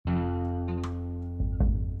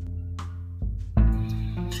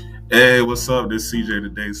Hey, what's up? This is CJ the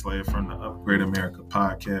Day Slave from the Upgrade America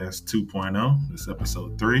Podcast 2.0. This is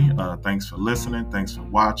episode 3. Thanks for listening. Thanks for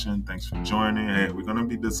watching. Thanks for joining. Hey, we're going to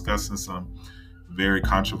be discussing some very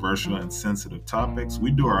controversial and sensitive topics.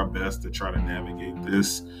 We do our best to try to navigate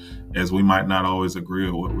this, as we might not always agree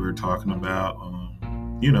with what we're talking about.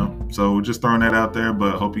 So we're just throwing that out there,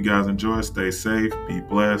 but hope you guys enjoy. Stay safe. Be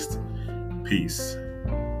blessed. Peace.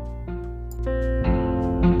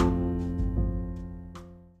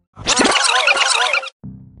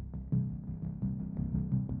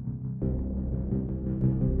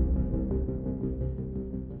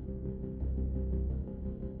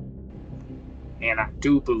 And I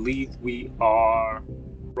do believe we are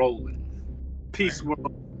rolling. Peace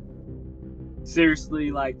world.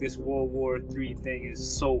 Seriously, like this World War III thing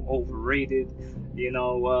is so overrated.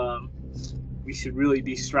 We should really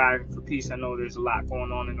be striving for peace. I know there's a lot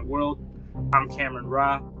going on in the world. I'm Cameron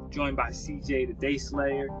Ra, joined by CJ the Day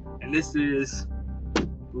Slayer, and this is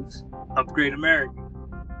Upgrade America.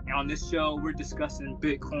 And on this show, we're discussing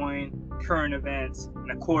Bitcoin, current events,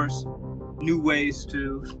 and of course, new ways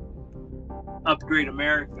to upgrade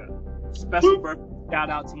America. Special birthday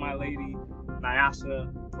shout out to my lady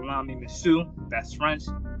Nyasha Kalami Misu. That's French.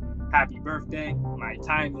 Happy birthday. My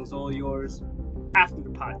time is all yours after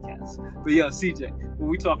the podcast. But yo, CJ, what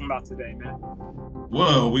we talking about today, man?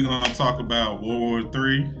 Well, we're gonna talk about World War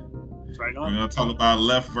III. Right on. We're gonna talk about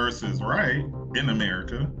left versus right in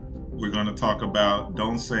America. We're gonna talk about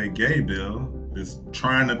Don't Say Gay bill. It's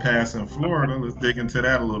trying to pass in Florida. Let's dig into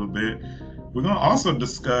that a little bit. We're going to also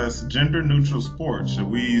discuss gender-neutral sports.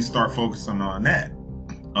 Should we start focusing on that?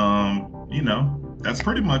 That's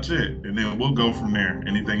pretty much it. And then we'll go from there.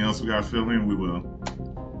 Anything else we got to fill in, we will.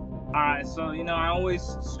 All right. So, I always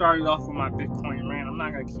started off with my Bitcoin rant. I'm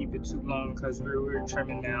not going to keep it too long because we're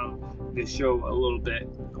trimming down this show a little bit.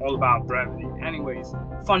 All about brevity. Anyways,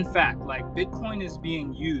 fun fact, like Bitcoin is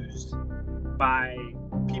being used by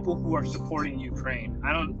people who are supporting Ukraine.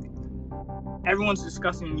 Everyone's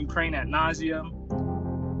discussing Ukraine ad nauseum.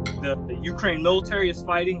 The Ukraine military is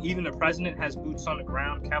fighting. Even the president has boots on the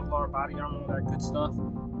ground, Kevlar body armor, all that good stuff.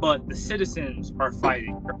 But the citizens are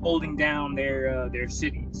fighting. They're holding down their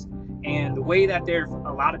cities. And the way that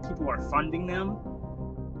a lot of people are funding them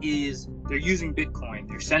is they're using Bitcoin.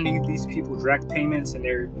 They're sending these people direct payments, and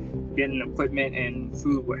they're getting equipment and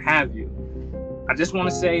food, what have you. I just want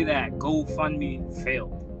to say that GoFundMe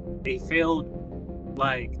failed. They failed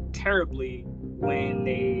like terribly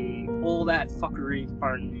when all that fuckery,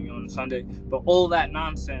 pardon me on Sunday, but all that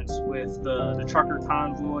nonsense with the trucker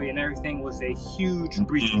convoy and everything was a huge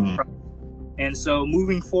breach of trust. And so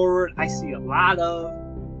moving forward, I see a lot of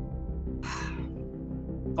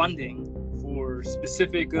funding for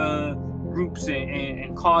specific groups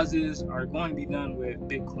and causes are going to be done with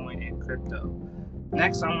Bitcoin and crypto.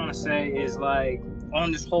 Next, I want to say is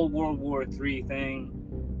on this whole World War III thing,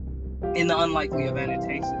 in the unlikely event it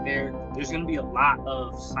takes it there's going to be a lot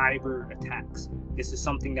of cyber attacks. This is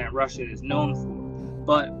something that Russia is known for.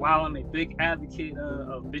 But while I'm a big advocate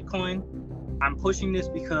of Bitcoin, I'm pushing this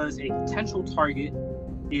because a potential target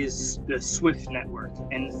is the SWIFT network.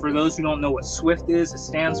 And for those who don't know what SWIFT is, it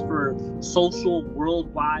stands for Social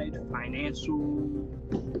Worldwide Financial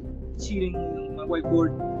cheating on my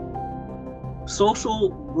whiteboard.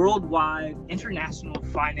 Social Worldwide International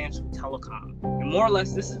Financial Telecom. And more or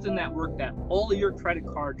less, this is the network that all of your credit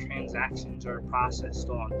card transactions are processed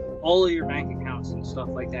on. All of your bank accounts and stuff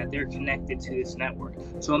like that, they're connected to this network.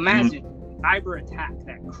 So imagine a cyber attack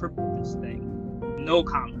that crippled this thing. No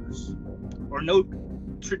commerce. Or no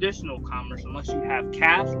traditional commerce unless you have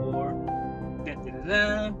cash or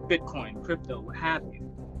Bitcoin, crypto, what have you.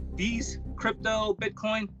 These crypto,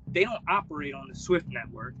 Bitcoin, they don't operate on the SWIFT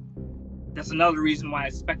network. That's another reason why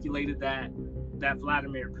it's speculated that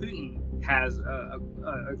Vladimir Putin has a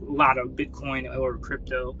lot of Bitcoin or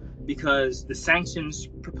crypto, because the sanctions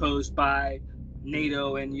proposed by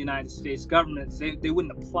NATO and United States governments, they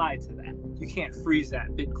wouldn't apply to that. You can't freeze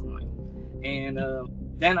that Bitcoin. And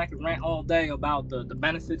then I could rant all day about the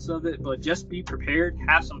benefits of it, but just be prepared,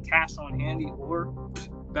 have some cash on handy, or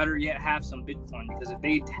better yet, have some Bitcoin, because if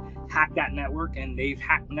they hack that network, and they've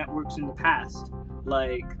hacked networks in the past,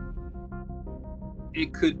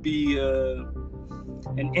 it could be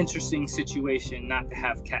an interesting situation not to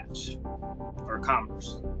have cash or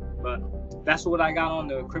commerce. But that's what I got on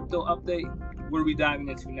the crypto update. What are we diving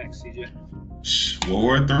into next, CJ?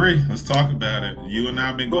 World War III. Let's talk about it. You and I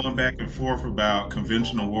have been going back and forth about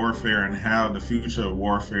conventional warfare and how the future of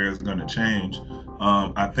warfare is going to change.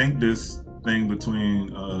 I think this thing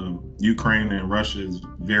between Ukraine and Russia is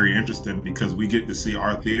very interesting because we get to see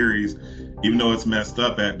our theories even though it's messed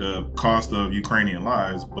up at the cost of Ukrainian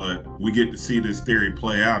lives, but we get to see this theory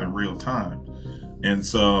play out in real time. And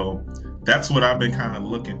so that's what I've been kind of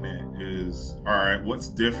looking at is, all right, what's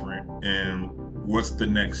different and what's the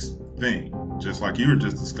next thing? Just like you were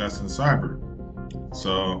just discussing cyber.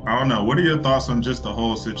 So I don't know. What are your thoughts on just the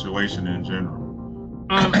whole situation in general?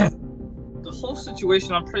 The whole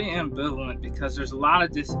situation, I'm pretty ambivalent because there's a lot of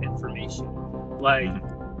disinformation. Like,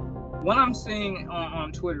 what I'm seeing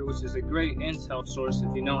on Twitter, which is a great intel source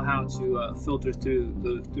if you know how to filter through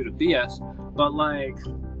the BS, but like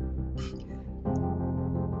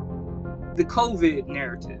the COVID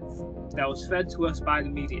narrative that was fed to us by the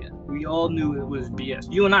media, we all knew it was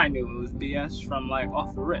BS. You and I knew it was BS from like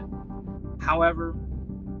off the rip. However,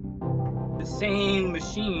 the same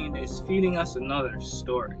machine is feeding us another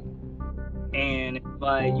story. And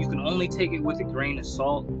like you can only take it with a grain of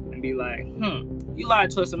salt and be like, you lied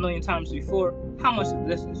to us a million times before. How much of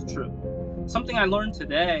this is true? Something I learned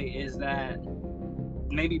today is that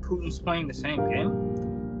maybe Putin's playing the same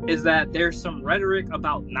game, is that there's some rhetoric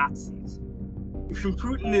about Nazis.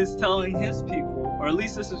 Putin is telling his people, or at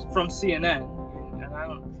least this is from CNN, and I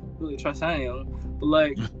don't really trust any of them, but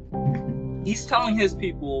like he's telling his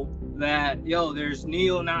people that, there's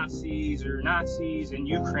neo-Nazis or Nazis in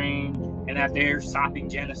Ukraine and that they're stopping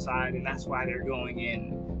genocide and that's why they're going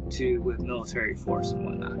in with military force and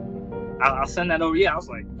whatnot. I'll send that over. Yeah, I was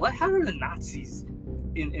like, what? How are the Nazis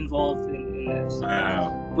involved in this?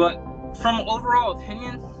 Wow. But from overall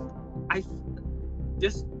opinion,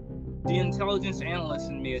 the intelligence analyst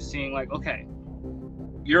in me is seeing like, okay,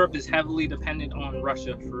 Europe is heavily dependent on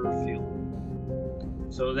Russia for fuel.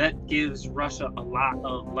 So that gives Russia a lot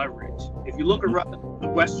of leverage. If you look at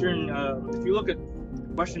Western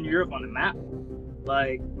Europe on the map,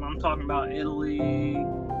 like I'm talking about Italy,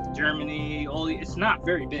 Germany, it's not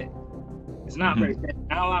very big. It's not very big.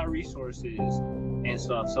 Not a lot of resources and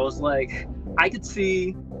stuff. So it's like I could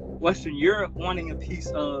see Western Europe wanting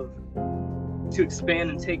to expand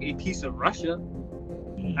and take a piece of Russia.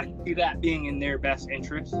 I can see that being in their best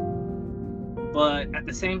interest. But at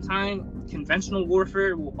the same time, conventional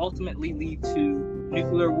warfare will ultimately lead to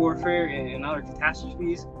nuclear warfare and other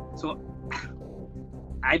catastrophes. So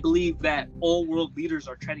I believe that all world leaders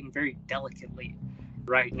are treading very delicately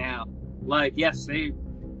right now. Like, yes, they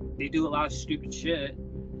do a lot of stupid shit.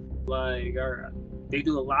 Like, or they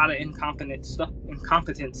do a lot of incompetent stuff.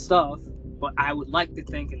 But I would like to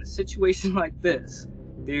think in a situation like this,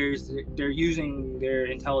 they're using their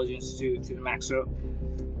intelligence to the max. So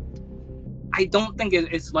I don't think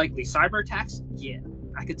it's likely. Cyber attacks, yeah,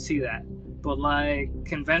 I could see that. But like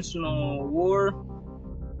conventional war,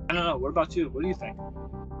 I don't know. What about you? What do you think?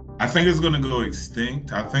 I think it's going to go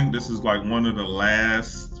extinct. I think this is like one of the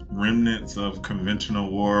last remnants of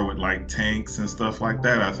conventional war with like tanks and stuff like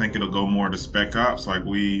that. I think it'll go more to spec ops like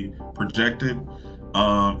we projected,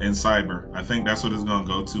 and cyber. I think that's what it's going to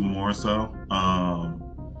go to more so.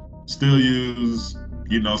 Still use,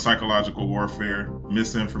 psychological warfare,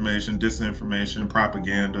 misinformation, disinformation,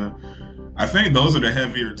 propaganda. I think those are the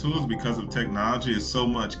heavier tools because of technology. It's so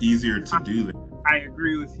much easier to do that. I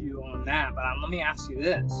agree with you on that, but let me ask you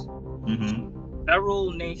this.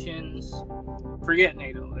 Several nations, forget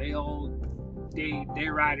NATO, they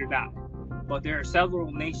ride it out. But there are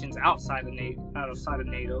several nations outside of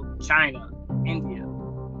NATO, China, India,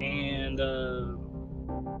 and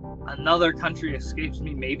another country escapes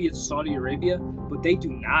me, maybe it's Saudi Arabia, but they do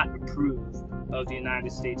not approve of the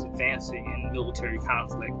United States advancing in military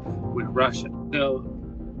conflict with Russia. So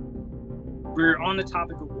we're on the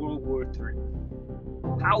topic of World War III.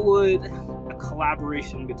 How would a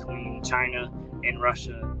collaboration between China and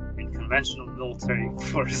Russia in conventional military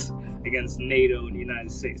force against NATO and the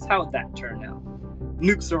United States, how would that turn out?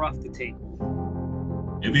 Nukes are off the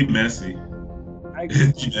table. It'd be messy.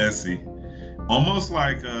 It'd be messy. Almost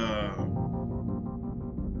like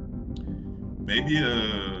maybe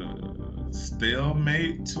a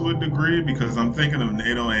stalemate to a degree, because I'm thinking of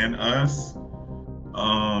NATO and us.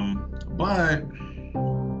 But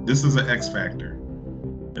this is an X factor.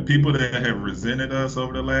 The people that have resented us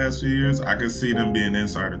over the last few years, I could see them being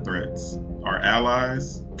insider threats. Our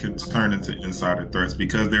allies could turn into insider threats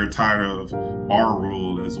because they're tired of our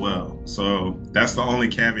rule as well. So that's the only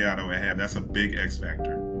caveat I would have. That's a big X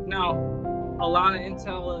factor. Now, a lot of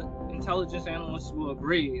intelligence analysts will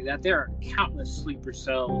agree that there are countless sleeper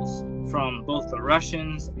cells from both the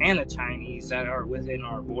Russians and the Chinese that are within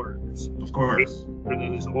our borders. Of course. For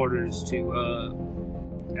those orders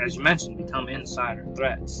to, as you mentioned, become insider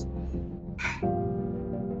threats.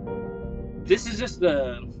 This is just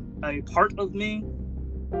a part of me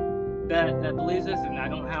that believes this, and I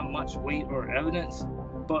don't have much weight or evidence.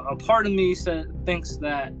 But a part of me thinks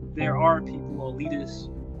that there are people, elitists,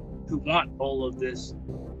 who want all of this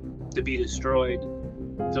to be destroyed,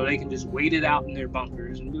 so they can just wait it out in their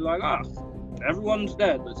bunkers and be like, oh, everyone's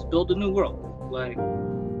dead, let's build a new world. Like,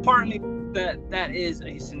 part of me that is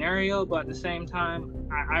a scenario, but at the same time,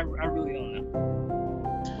 I really don't know.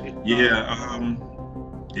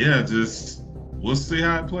 Just we'll see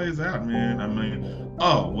how it plays out, man. I mean,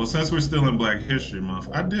 since we're still in Black History Month,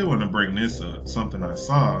 I did want to bring this up. Something I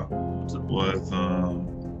saw was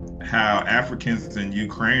how Africans in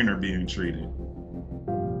Ukraine are being treated.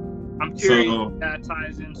 I'm curious if that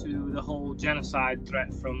ties into the whole genocide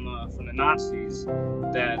threat from the Nazis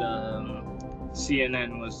that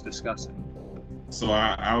CNN was discussing. So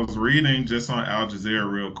I was reading just on Al Jazeera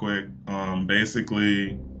real quick.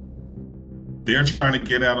 Basically, they're trying to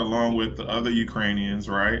get out along with the other Ukrainians,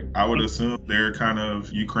 right? I would assume they're kind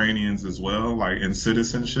of Ukrainians as well, like in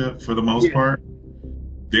citizenship for the most part.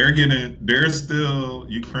 Ukrainians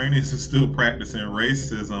are still practicing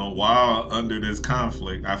racism while under this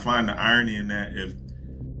conflict. I find the irony in that if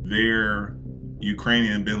they're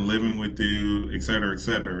Ukrainian, been living with you, et cetera, et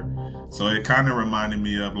cetera. So it kind of reminded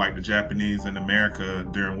me of like the Japanese in America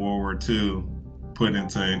during World War II put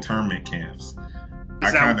into internment camps.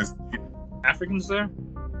 Africans there?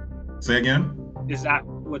 Say again? Is that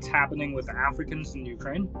what's happening with the Africans in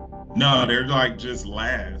Ukraine? No, they're like just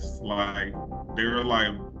last. Like they're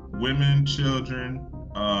like women, children,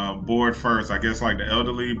 board first. I guess like the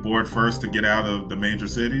elderly board first to get out of the major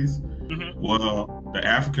cities. Mm-hmm. Well, the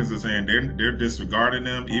Africans are saying they're disregarding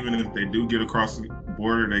them. Even if they do get across the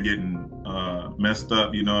border, they're getting messed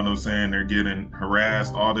up. You know what I'm saying? They're getting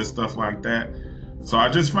harassed, all this stuff like that. So I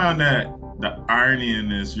just found that the irony in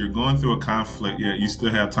this, you're going through a conflict, yet you still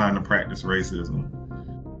have time to practice racism.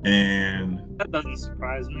 And that doesn't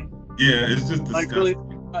surprise me. Yeah, it's just disgusting. Like, really,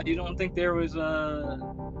 you don't think there was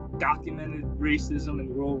documented racism in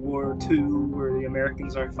World War II where the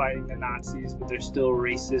Americans are fighting the Nazis, but there's still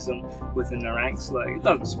racism within the ranks? Like, it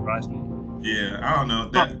doesn't surprise me. Yeah, I don't know.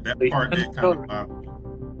 That part did kind of bother me.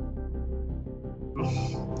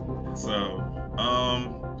 So,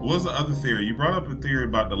 what's the other theory? You brought up a theory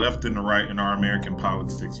about the left and the right in our American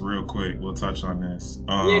politics real quick. We'll touch on this.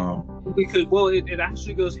 It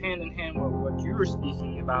actually goes hand in hand with what you were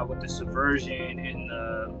speaking about with the subversion and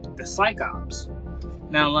the psych ops.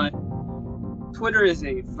 Now, like, Twitter is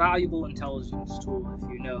a valuable intelligence tool if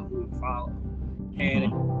you know who to follow.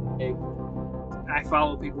 And I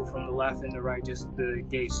follow people from the left and the right just to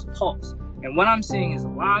gauge the pulse. And what I'm seeing is a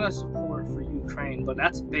lot of support for Ukraine, but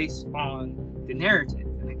that's based on the narrative.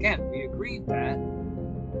 And again, we agreed that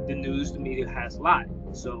the news, the media has lied.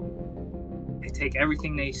 So they take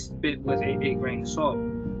everything they spit with a grain of salt.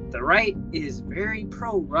 The right is very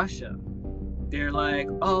pro-Russia. They're like,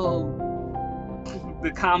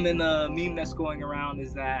 the common meme that's going around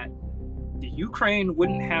is that the Ukraine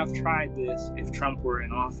wouldn't have tried this if Trump were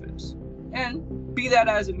in office. And be that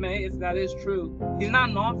as it may, if that is true, he's not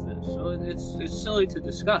in office, so it's silly to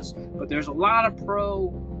discuss. But there's a lot of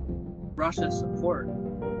pro-Russia support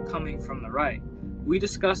coming from the right. We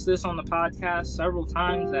discussed this on the podcast several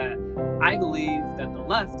times that I believe that the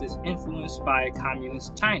left is influenced by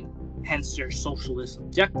communist China, hence their socialist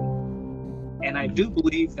objective. And I do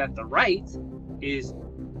believe that the right is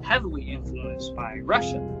heavily influenced by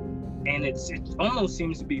Russia. And it almost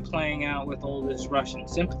seems to be playing out with all this Russian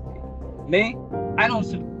sympathy. Me, I don't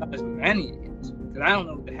sympathize with any of it, because I don't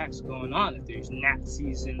know what the heck's going on. If there's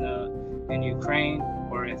Nazis in Ukraine,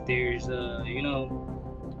 or if there's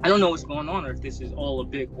I don't know what's going on, or if this is all a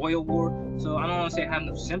big oil war. So I don't want to say I have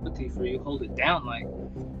no sympathy for you. Hold it down. Like,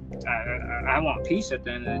 I want peace at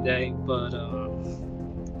the end of the day, but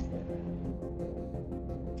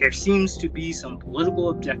there seems to be some political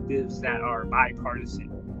objectives that are bipartisan.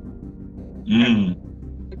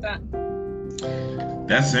 Like that.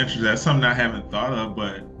 That's interesting. That's something I haven't thought of,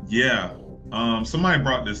 but yeah. Somebody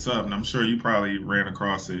brought this up, and I'm sure you probably ran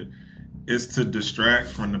across it. It's to distract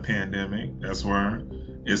from the pandemic. That's where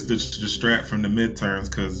it's to distract from the midterms,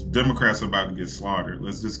 because Democrats are about to get slaughtered.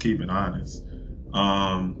 Let's just keep it honest.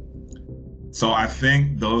 So I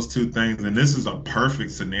think those two things, and this is a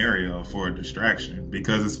perfect scenario for a distraction,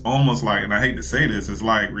 because it's almost like, and I hate to say this, it's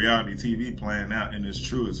like reality TV playing out in its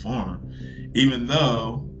truest form, even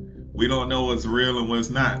though we don't know what's real and what's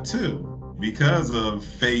not too, because of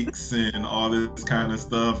fakes and all this kind of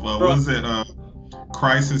stuff.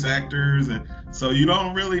 Crisis actors, and so you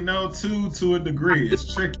don't really know to a degree.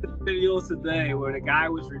 It's tricky. I did a video today where the guy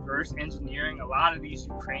was reverse engineering a lot of these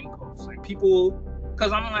Ukraine posts. Like, people,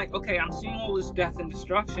 because I'm like, okay, I'm seeing all this death and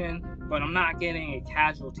destruction, but I'm not getting a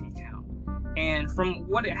casualty count. And from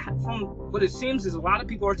what it seems is a lot of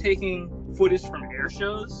people are taking footage from air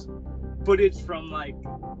shows, footage from like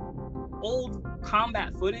old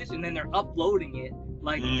combat footage, and then they're uploading it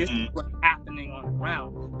like this is what's happening on the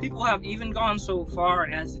ground. People have even gone so far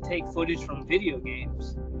as to take footage from video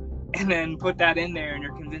games and then put that in there, and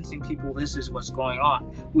they're convincing people this is what's going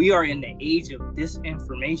on. We are in the age of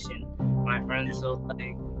disinformation, my friends. So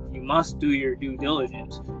like, you must do your due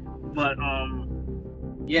diligence. But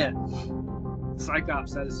yeah,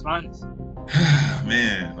 Psychops at his finest.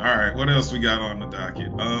 Man, all right. What else we got on the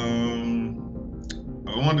docket?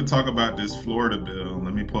 I wanted to talk about this Florida bill.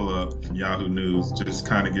 Let me pull up Yahoo News, just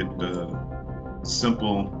kind of get the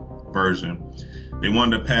simple version. They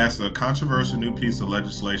wanted to pass a controversial new piece of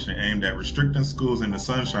legislation aimed at restricting schools in the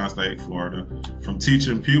Sunshine State, Florida, from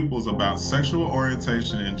teaching pupils about sexual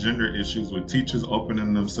orientation and gender issues, with teachers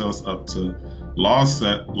opening themselves up to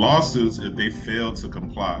lawsuits if they fail to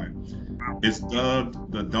comply. It's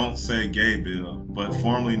dubbed the Don't Say Gay Bill, but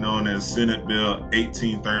formerly known as Senate Bill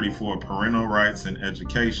 1834, Parental Rights in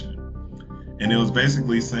Education. And it was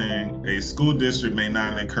basically saying a school district may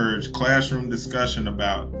not encourage classroom discussion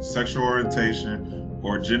about sexual orientation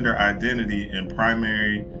or gender identity in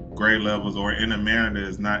primary grade levels or in a manner that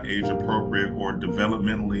is not age appropriate or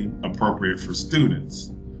developmentally appropriate for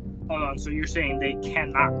students. Hold on, so you're saying they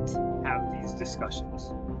cannot have these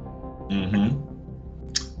discussions? Mm-hmm.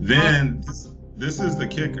 Then this is the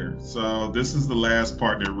kicker. So this is the last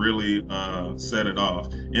part that really set it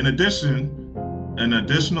off. In addition, an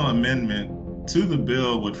additional amendment to the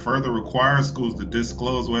bill would further require schools to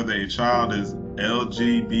disclose whether a child is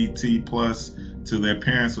LGBT plus to their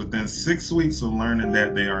parents within 6 weeks of learning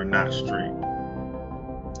that they are not straight.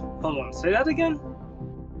 Hold on, say that again?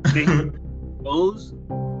 Those?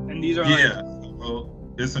 And these are well,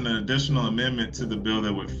 it's an additional amendment to the bill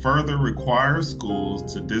that would further require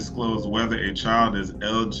schools to disclose whether a child is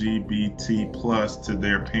LGBT plus to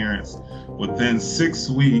their parents within 6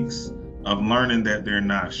 weeks of learning that they're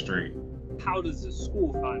not straight. How does the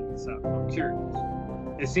school find this out? I'm curious.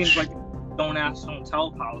 It seems like don't ask, don't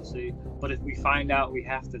tell policy, but if we find out, we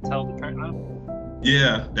have to tell the parent.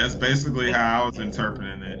 Yeah, that's basically how I was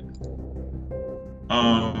interpreting it.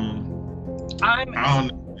 I don't know,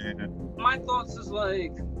 man. My thoughts is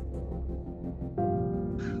like,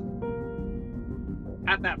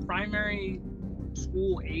 at that primary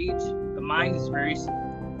school age, the mind is very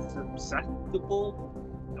susceptible.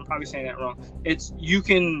 I'm probably saying that wrong. I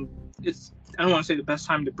don't want to say the best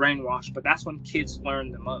time to brainwash, but that's when kids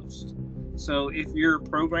learn the most. So if you're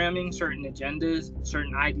programming certain agendas,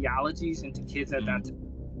 certain ideologies into kids at that time,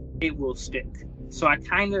 it will stick. So I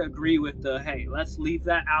kind of agree with hey, let's leave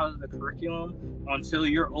that out of the curriculum until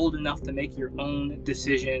you're old enough to make your own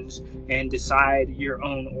decisions and decide your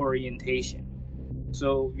own orientation.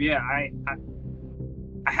 So yeah, I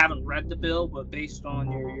haven't read the bill, but based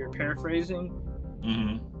on your paraphrasing,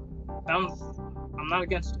 I'm not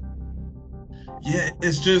against it. Yeah,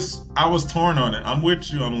 it's just, I was torn on it. I'm with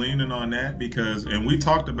you. I'm leaning on that and we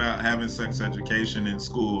talked about having sex education in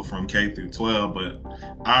school from K through 12, but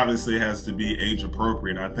obviously it has to be age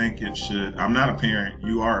appropriate. I think it should. I'm not a parent.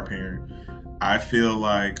 You are a parent. I feel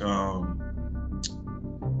like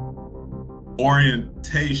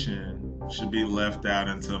orientation should be left out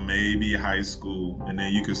until maybe high school, and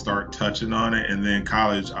then you can start touching on it. And then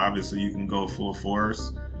college, obviously you can go full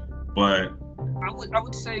force, but I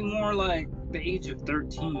would say more like the age of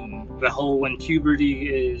 13, the whole when puberty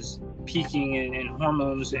is peaking in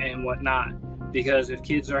hormones and whatnot. Because if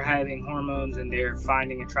kids are having hormones and they're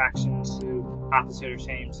finding attractions to opposite or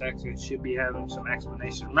same sex, it should be having some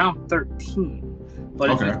explanation around 13.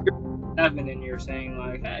 But if you're 7 and you're saying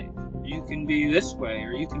like, hey, you can be this way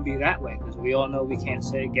or you can be that way, because we all know we can't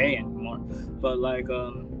say gay anymore. But like,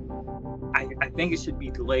 I think it should be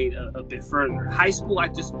delayed a bit further. High school,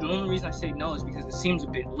 the only reason I say no is because it seems a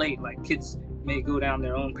bit late. Like kids may go down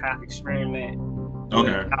their own path, experiment,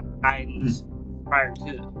 without guidance prior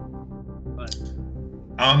to. But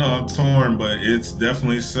I don't know, I'm torn, but it's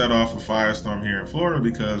definitely set off a firestorm here in Florida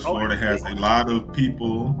because Florida has a lot of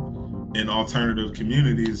people in alternative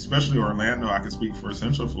communities, especially Orlando. I can speak for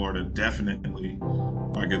Central Florida, definitely.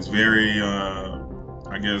 Like it's very,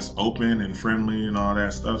 I guess, open and friendly and all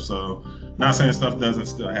that stuff. So not saying stuff doesn't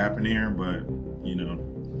still happen here, but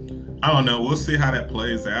I don't know. We'll see how that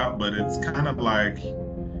plays out, but it's kind of like,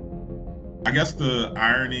 I guess the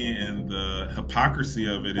irony and the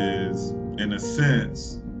hypocrisy of it is, in a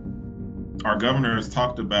sense, our governor has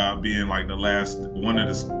talked about being like one of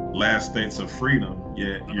the last states of freedom,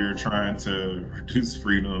 yet you're trying to reduce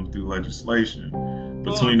freedom through legislation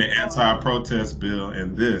between the anti-protest bill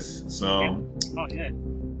and this. So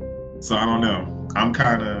So I don't know. I'm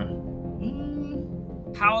kind of.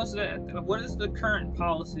 How is that? What is the current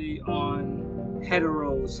policy on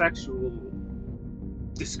heterosexual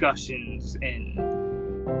discussions in,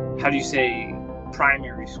 how do you say,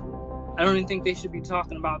 primary school? I don't even think they should be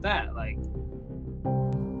talking about that. Like,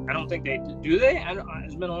 I don't think they do. They?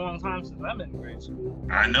 It's been a long time since I've been in grade school.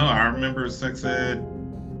 I know. I remember sex ed.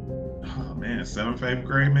 Oh man, 7th, 8th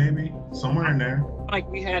grade, maybe somewhere in there. Like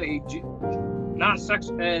we had not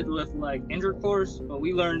sex ed with like intercourse, but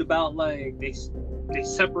we learned about like they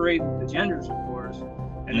separated the genders, of course,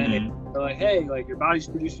 and then they're like, hey, like your body's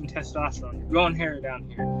producing testosterone, you're growing hair down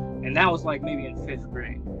here, and that was like maybe in 5th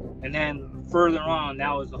grade, and then further on,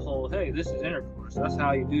 that was the whole, hey, this is intercourse, that's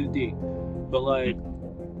how you do the D. But like,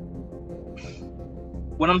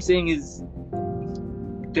 what I'm saying is,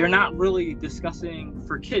 they're not really discussing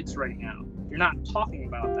for kids right now. They're not talking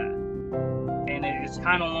about that, and it's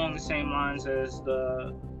kind of along the same lines as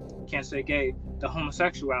the, can't say gay, the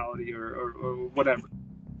homosexuality or whatever.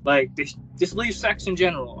 Like, they just leave sex in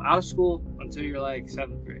general out of school until you're like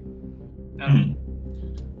 7th grade.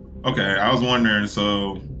 Okay, I was wondering,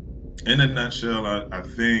 so in a nutshell, I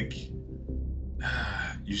think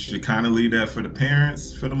you should kind of leave that for the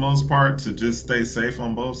parents for the most part, to just stay safe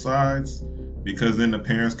on both sides, because then the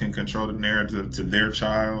parents can control the narrative to their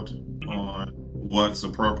child on what's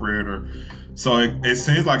appropriate. Or so it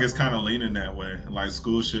seems like it's kind of leaning that way, like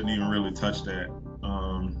school shouldn't even really touch that.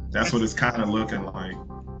 That's what it's kind of looking like.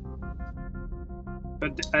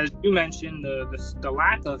 But as you mentioned, the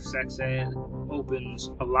lack of sex ed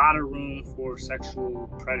opens a lot of room for sexual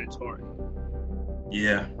predatory.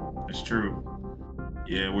 Yeah, it's true.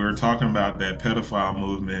 Yeah, we were talking about that pedophile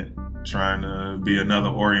movement trying to be another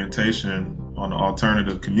orientation on the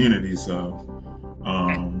alternative community. So,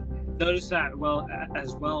 notice that. Well,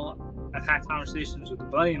 I've had conversations with a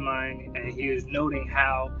buddy of mine, and he was noting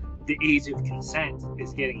how the age of consent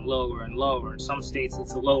is getting lower and lower. In some states,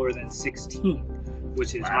 it's lower than 16,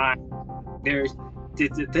 which is wow. There's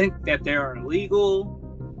to think that there's a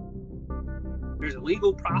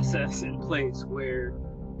legal process in place where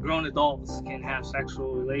grown adults can have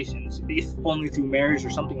sexual relations, if only through marriage or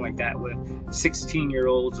something like that, with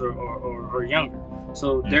 16-year-olds or younger.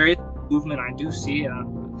 So there is movement. I do see it,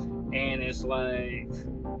 and it's like,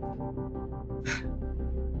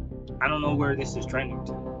 I don't know where this is trending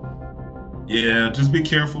to. Yeah, just be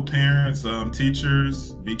careful, parents,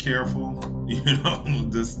 teachers, be careful. You know,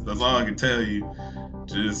 that's all I can tell you.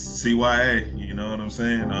 Just CYA, you know what I'm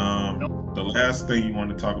saying? The last thing you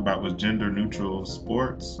wanted to talk about was gender neutral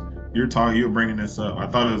sports. You were bringing this up. I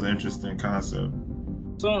thought it was an interesting concept.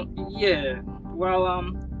 So yeah, well,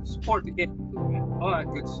 support the gay movement, all that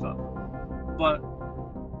good stuff. But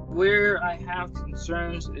where I have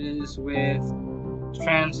concerns is with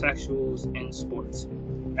transsexuals in sports.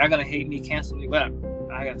 They're gonna hate me, cancel me, whatever.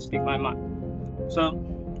 I gotta speak my mind. So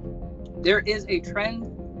there is a trend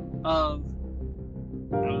of,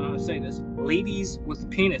 I don't know how to say this, ladies with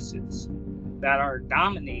penises that are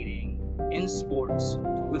dominating in sports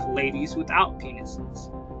with ladies without penises.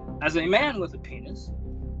 As a man with a penis,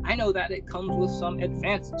 I know that it comes with some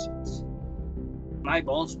advantages. My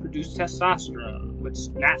balls produce testosterone, which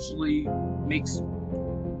naturally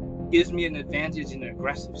gives me an advantage in an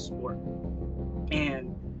aggressive sport.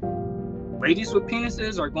 And ladies with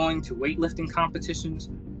penises are going to weightlifting competitions,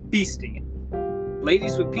 beasting it.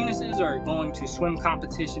 Ladies with penises are going to swim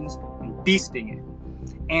competitions and beasting it.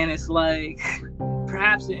 And it's like,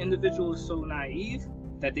 perhaps the individual is so naive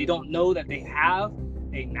that they don't know that they have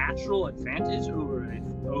a natural advantage over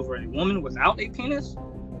a woman without a penis.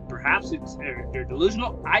 Perhaps they're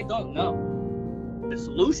delusional. I don't know. The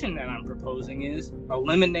solution that I'm proposing is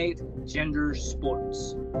eliminate gender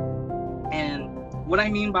sports. And what I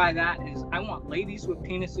mean by that is I want ladies with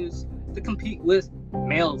penises to compete with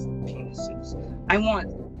males with penises. I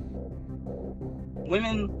want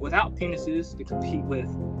women without penises to compete with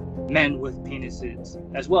men with penises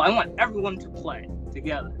as well. I want everyone to play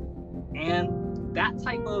together. And that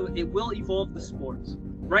type of, it will evolve the sports.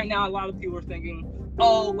 Right now, a lot of people are thinking,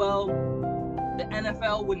 oh, well, the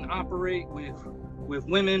NFL wouldn't operate with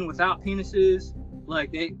women without penises.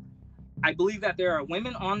 Like, I believe that there are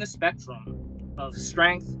women on the spectrum of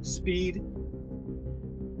strength, speed.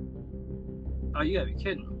 Oh, you gotta be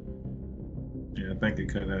kidding. Yeah, I think it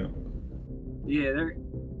cut out. Yeah,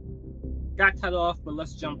 got cut off, but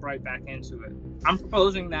let's jump right back into it. I'm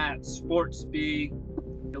proposing that sports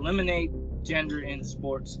eliminate gender in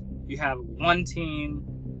sports. You have one team,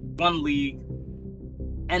 one league.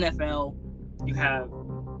 NFL, you have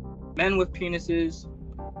men with penises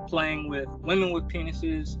playing with women with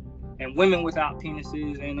penises, and women without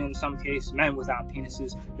penises, and in some cases men without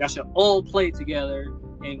penises. Y'all should all play together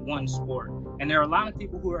in one sport. And there are a lot of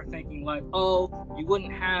people who are thinking like, oh, you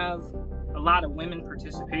wouldn't have a lot of women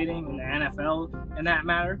participating in the NFL in that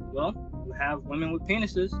matter. Well, you have women with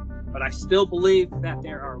penises, but I still believe that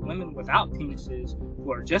there are women without penises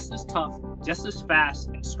who are just as tough, just as fast,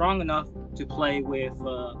 and strong enough to play with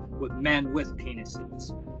men with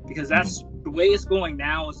penises. Because that's the way it's going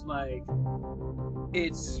now. It's like,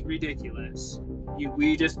 it's ridiculous.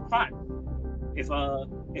 We just fine. If a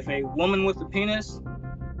woman with a penis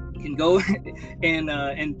can go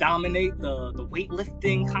and dominate the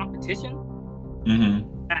weightlifting competition,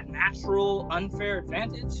 that natural unfair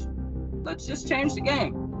advantage, let's just change the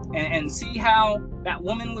game and see how that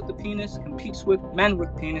woman with the penis competes with men with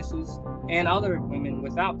penises and other women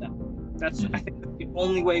without them. That's I think the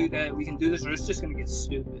only way that we can do this, or it's just gonna get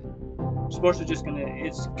stupid. Sports are just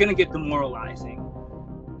gonna get demoralizing.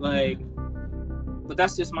 Like, but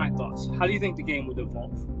that's just my thoughts. How do you think the game would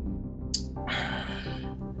evolve?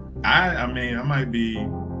 I mean, I might be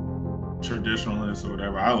traditionalist or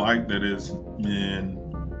whatever. I like that it's men,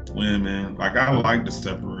 women. Like, I like the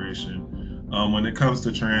separation. When it comes to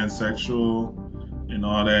transsexual and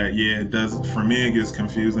all that, yeah, it does. For me, it gets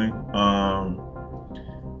confusing.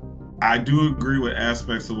 I do agree with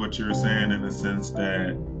aspects of what you're saying in the sense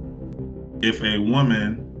that if a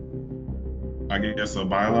woman, I guess a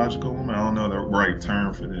biological woman, I don't know the right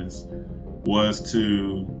term for this, was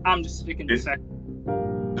to... I'm just sticking to sex.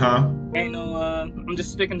 Huh? I'm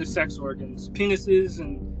just sticking to sex organs, penises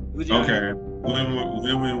and vaginas. Okay,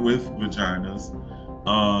 women with vaginas.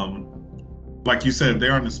 Like you said,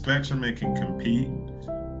 they're on the spectrum and can compete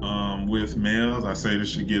with males. I say they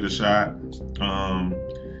should get a shot.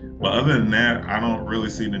 But other than that, I don't really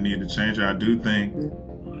see the need to change it. I do think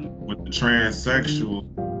with the transsexual,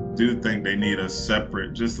 do think they need a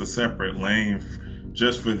separate lane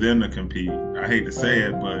just for them to compete. I hate to say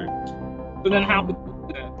it, but then how would you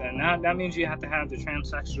do that then? That means you have to have the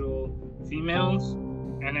transsexual females,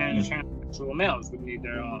 and then the transsexual males would need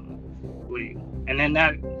their own league. And then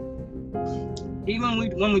that, even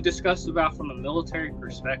when we discussed about from a military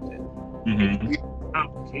perspective,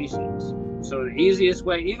 complications. So the easiest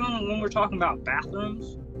way, even when we're talking about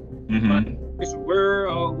bathrooms, is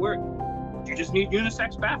you just need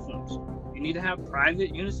unisex bathrooms. You need to have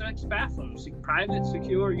private unisex bathrooms, private,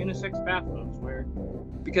 secure unisex bathrooms,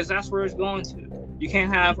 because that's where it's going to. You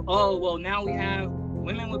can't have, oh, well, now we have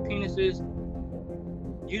women with penises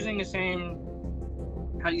using the same,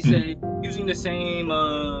 using the same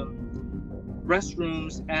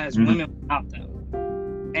restrooms as women without them.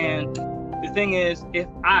 And the thing is, if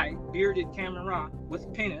I, bearded Cameron Rock with a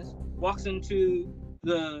penis, walks into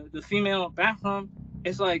the female bathroom,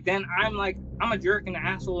 it's like, then I'm a jerk in the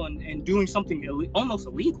asshole and doing something almost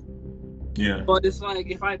illegal. Yeah. But it's like,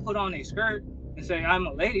 if I put on a skirt and say I'm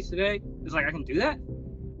a lady today, it's like I can do that.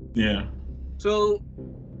 Yeah. So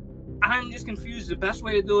I'm just confused. The best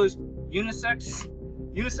way to do is unisex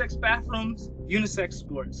bathrooms, unisex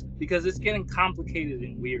sports, because it's getting complicated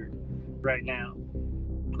and weird right now.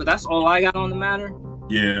 But that's all I got on the matter.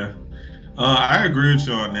 Yeah. I agree with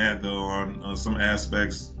you on that, though, on some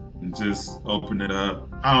aspects. Just open it up.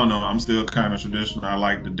 I don't know. I'm still kind of traditional. I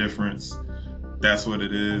like the difference. That's what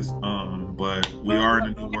it is. But we are in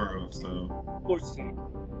a new world, so. Sports team.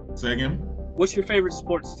 Say again? What's your favorite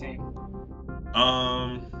sports team?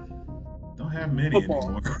 Don't have many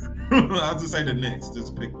Football. anymore. I'll just say the Knicks.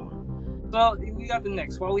 Just pick one. So we got the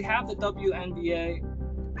Knicks. While we have the WNBA,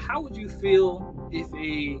 how would you feel if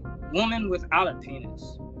a woman without a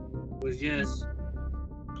penis was just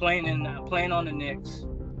playing on the Knicks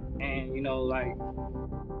and, like,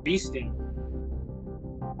 beasting?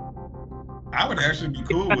 I would actually be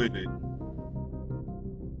cool with it.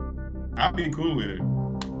 I'd be cool with it.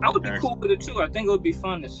 I would be cool with it too. I think it would be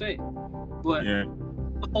fun to see. But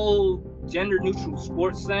the whole gender neutral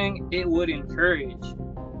sports thing, it would encourage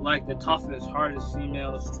like the toughest, hardest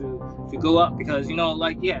females to go up, because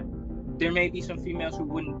there may be some females who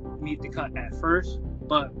wouldn't meet the cut at first,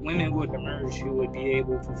 but women would emerge who would be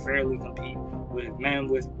able to fairly compete with men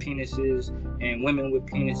with penises and women with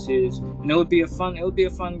penises, and it would be a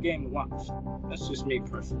fun game to watch. That's just me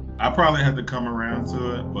personally. I probably have to come around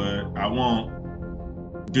to it, but I won't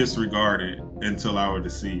disregard it until I were to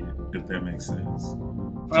see it, if that makes sense.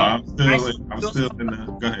 So I'm still in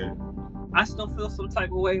the. Go ahead. I still feel some type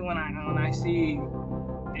of way when I see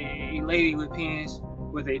a lady with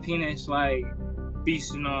a penis like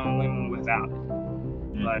beasting on women without it.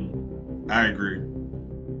 Like, I agree.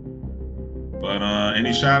 But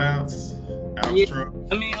any shout outs? Outro?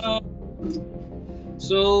 Yeah, I mean,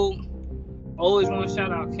 so always want to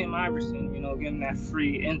shout out Kim Iverson, getting that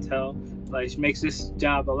free intel. Like, makes this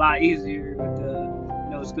job a lot easier with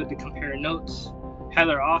it's good to compare notes.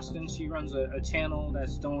 Heather Austin, she runs a channel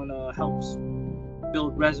that's helps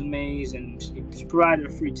build resumes, and she provided a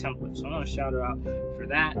free template. So I want to shout her out for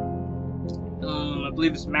that. I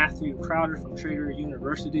believe it's Matthew Crowder from Trader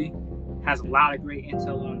University. Has a lot of great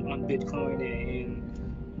intel on Bitcoin and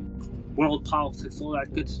world politics, all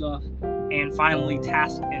that good stuff. And finally,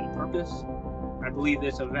 Task and Purpose. I believe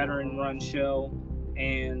it's a veteran-run show,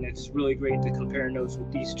 and it's really great to compare notes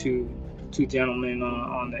with these two gentlemen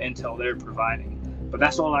on the intel they're providing. But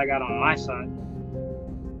that's all I got on my side.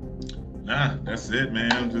 Nah, that's it,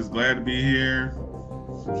 man. I'm just glad to be here.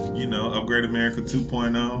 Upgrade America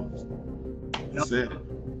 2.0. That's it.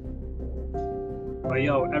 But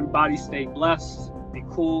everybody stay blessed, be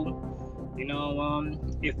cool.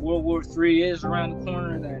 If World War III is around the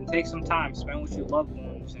corner, then take some time, spend with your loved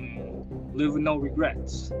ones, and live with no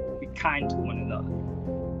regrets. Be kind to one another.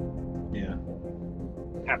 Yeah.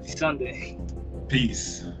 Happy Sunday.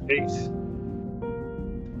 Peace. Peace.